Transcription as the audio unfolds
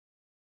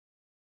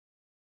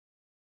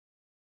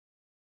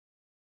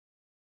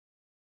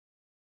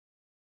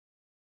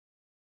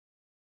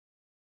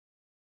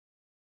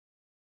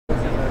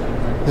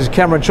This is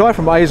Cameron Chai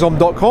from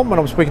azom.com, and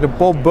I'm speaking to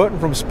Bob Burton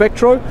from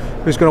Spectro,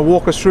 who's going to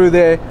walk us through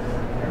their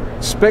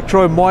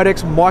Spectro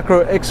MIDEX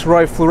Micro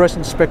XRF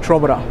Fluorescence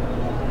Spectrometer.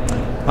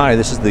 Hi,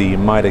 this is the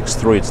MIDEX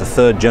 3. It's the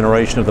third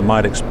generation of the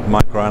MIDEX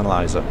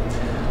microanalyzer.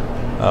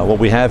 What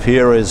we have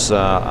here is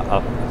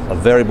a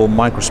variable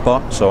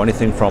microspot, so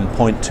anything from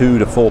 0.2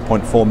 to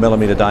 4.4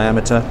 millimeter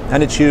diameter,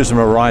 and it's used in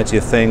a variety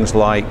of things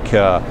like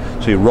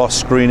ROS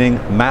screening,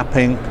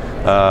 mapping,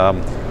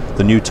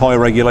 the new toy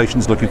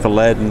regulations looking for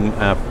lead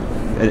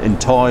in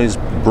toys,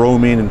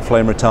 bromine and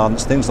flame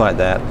retardants, things like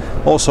that.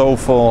 Also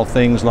for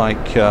things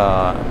like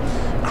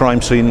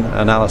crime scene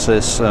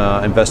analysis,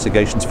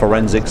 investigations,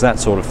 forensics, that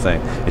sort of thing.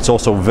 It's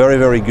also very,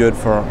 very good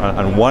for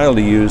and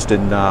widely used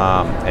in the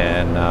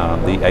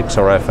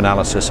XRF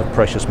analysis of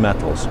precious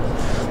metals.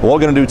 What we're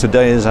going to do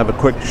today is have a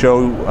quick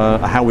show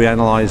how we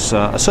analyze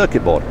a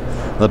circuit board.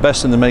 The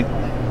best thing to make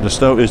is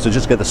to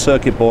just get the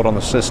circuit board on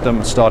the system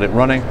and start it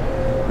running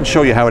and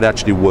show you how it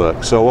actually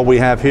works. So what we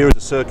have here is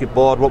a circuit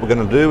board. What we're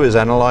going to do is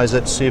analyze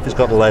it, see if it's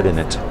got lead in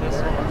it.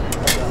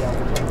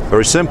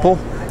 Very simple.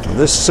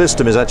 This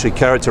system is actually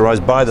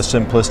characterized by the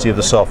simplicity of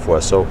the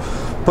software. So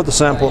put the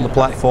sample on the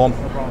platform,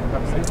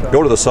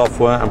 go to the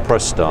software and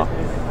press start.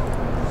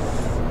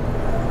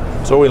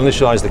 So we'll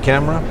initialize the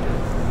camera.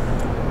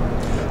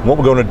 And what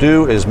we're going to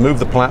do is move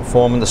the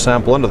platform and the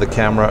sample under the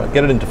camera,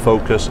 get it into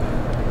focus,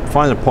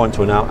 find a point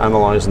to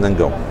analyze, and then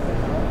go.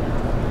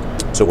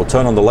 So we'll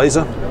turn on the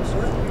laser,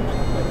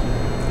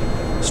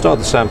 start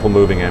the sample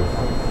moving in.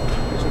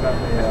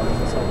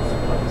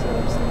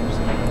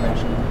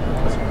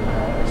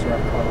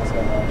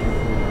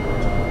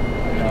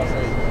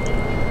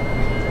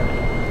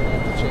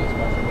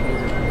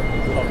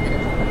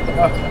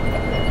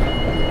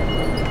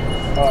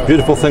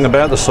 Beautiful thing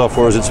about the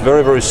software is it's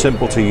very, very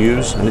simple to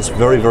use, and it's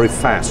very, very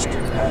fast.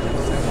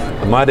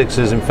 The MIDEX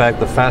is in fact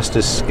the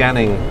fastest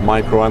scanning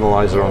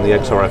microanalyzer on the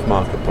XRF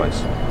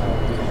marketplace.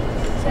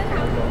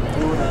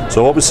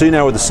 So what we see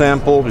now with the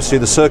sample, we see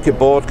the circuit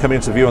board coming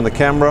into view on the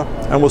camera,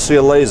 and we'll see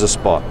a laser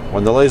spot.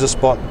 When the laser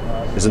spot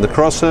is in the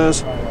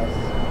crosshairs,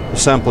 the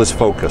sample is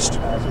focused.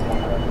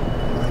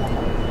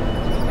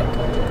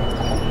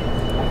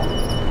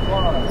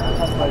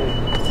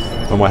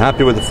 When we're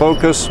happy with the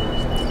focus,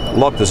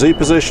 lock the Z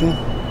position,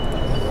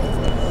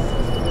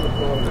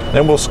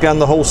 then we'll scan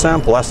the whole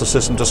sample. Ask the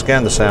system to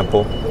scan the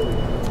sample.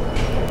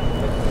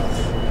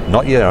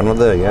 Not yet, I'm not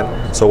there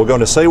yet. So we're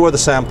going to say where the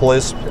sample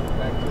is,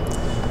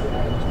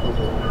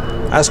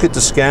 ask it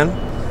to scan,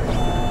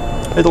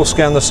 it'll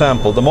scan the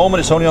sample. The moment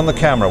it's only on the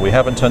camera, we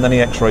haven't turned any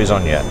x-rays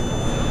on yet.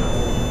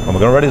 When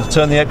we're ready to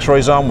turn the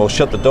x-rays on, we'll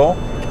shut the door,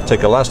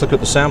 take a last look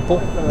at the sample,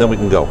 then we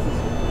can go.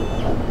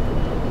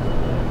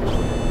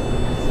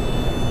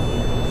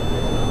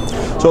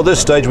 So at this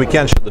stage we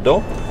can shut the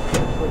door.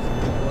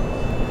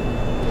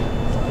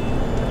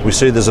 We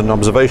see there's an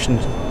observation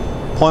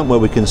point where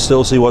we can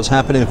still see what's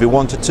happening if we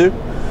wanted to.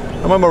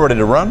 And when we're ready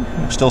to run, we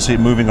can still see it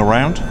moving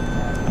around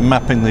and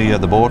mapping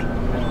the board.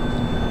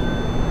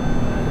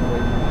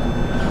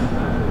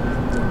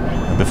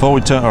 And before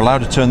we are allowed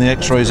to turn the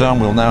x-rays on,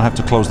 we'll now have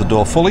to close the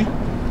door fully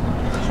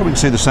so we can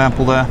see the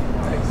sample there.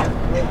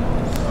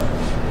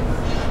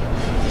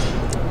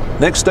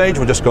 Next stage,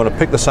 we're just going to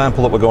pick the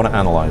sample that we're going to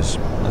analyze.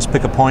 Let's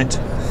pick a point.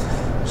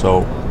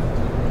 So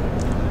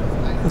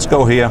let's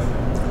go here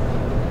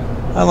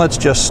and let's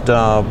just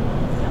add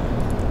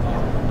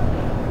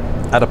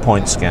a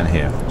point scan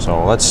here.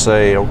 So let's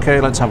say, okay,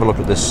 let's have a look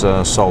at this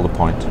solder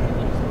point.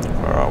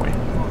 Where are we?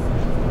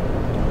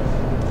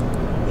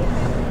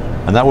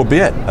 And that will be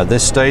it. At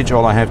this stage,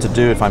 all I have to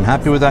do, if I'm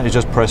happy with that, is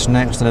just press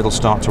next and it'll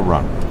start to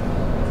run.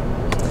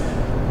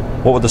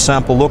 What would the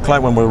sample look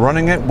like when we're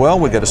running it? Well,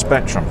 we get a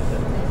spectrum.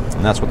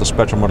 And that's what the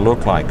spectrum would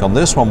look like. On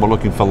this one, we're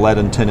looking for lead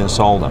and tin in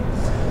solder.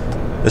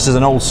 This is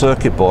an old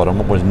circuit board, and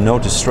what we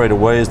notice straight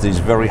away is these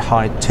very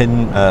high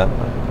tin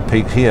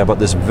peak here, but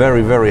this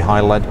very, very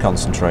high lead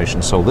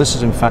concentration. So this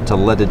is in fact a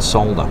leaded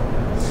solder.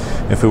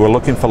 If we were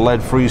looking for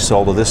lead-free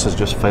solder, this has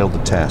just failed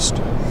the test.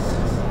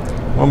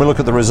 When we look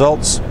at the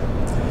results,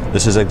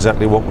 this is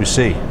exactly what we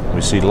see. We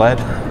see lead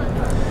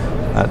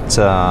at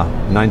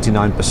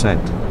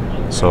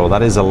 99%. So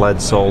that is a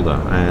lead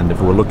solder, and if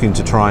we're looking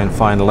to try and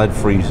find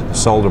lead-free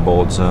solder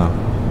boards,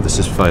 this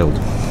has failed.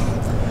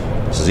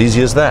 It's as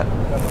easy as that.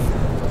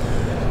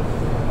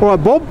 All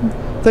right, Bob,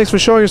 thanks for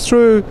showing us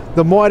through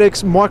the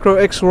MIDEX Micro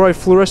XRF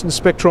Fluorescence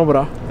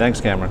Spectrometer.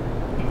 Thanks, Cameron.